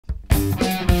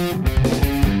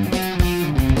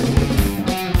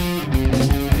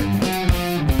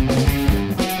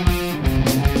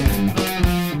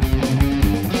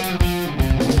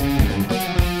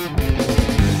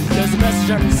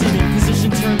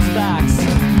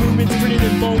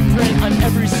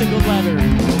every single letter.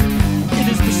 It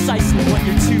is precisely what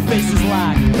your two faces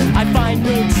lack. I find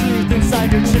no truth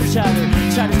inside your chitter chatter.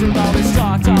 Chatters through all this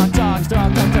talk, talk, talk,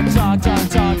 talk, talk, talk, talk,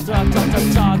 talk, talk, talk,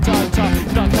 talk, talk, talk, talk,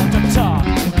 talk, talk, talk, talk.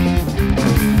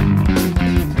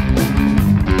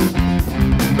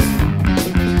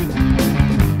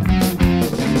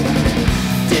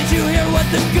 Did you hear what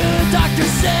the good doctor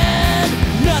said?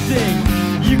 Nothing.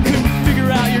 You couldn't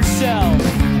figure out yourself.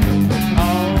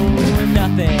 Oh,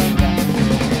 nothing.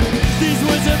 These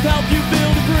words have helped you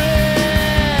build a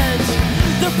bridge.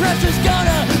 The pressure's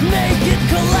gonna make it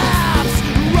collapse,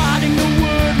 rotting the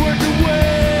woodwork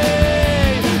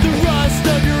away. The rust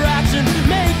of your action,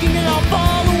 making it all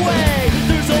fall away.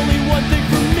 There's only one thing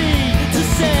for me to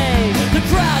say. The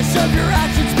crash of your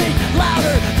actions speak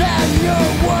louder than your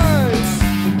words.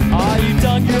 Ah, you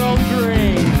dug your own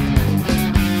grave,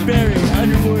 buried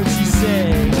under words you say.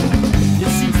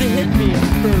 It seems to hit me at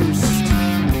first.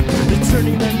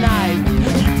 Turning the knife,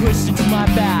 you pushed into my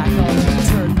back. Oh,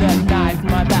 turn that knife in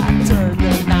my back. Turn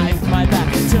the knife in my back.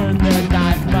 Turn the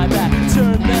knife in my back.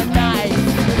 Turn the knife.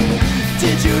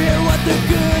 Did you hear what the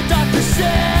good doctor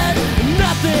said?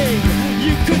 Nothing.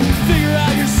 You couldn't figure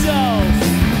out yourself.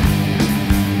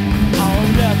 Oh,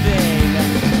 nothing.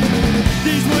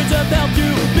 These words have helped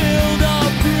you build a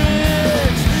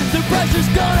bridge. The pressure's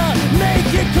gonna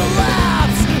make it collapse.